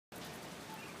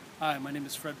Hi, my name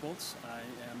is Fred Boltz. I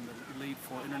am the lead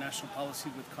for international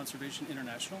policy with Conservation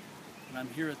International, and I'm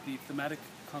here at the thematic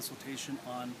consultation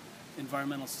on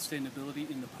environmental sustainability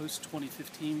in the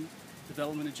post-2015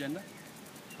 development agenda.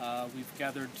 We've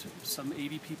gathered some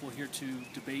 80 people here to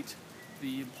debate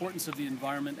the importance of the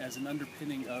environment as an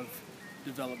underpinning of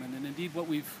development. And indeed, what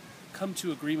we've come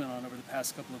to agreement on over the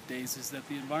past couple of days is that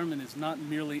the environment is not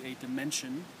merely a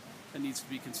dimension that needs to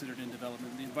be considered in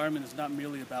development. The environment is not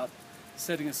merely about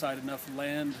setting aside enough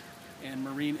land and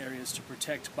marine areas to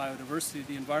protect biodiversity.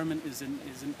 The environment is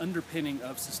an underpinning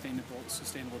of sustainable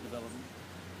development.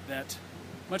 That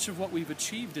much of what we've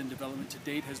achieved in development to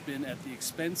date has been at the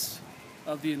expense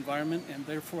of the environment and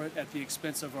therefore at the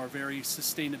expense of our very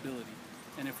sustainability.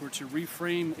 And if we're to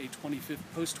reframe a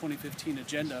post-2015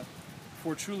 agenda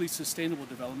for truly sustainable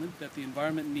development, that the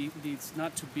environment needs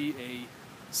not to be a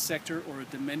sector or a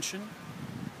dimension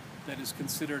that is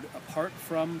considered apart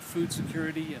from food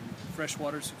security and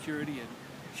freshwater security and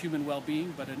human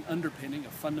well-being, but an underpinning, a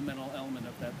fundamental element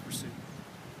of that pursuit.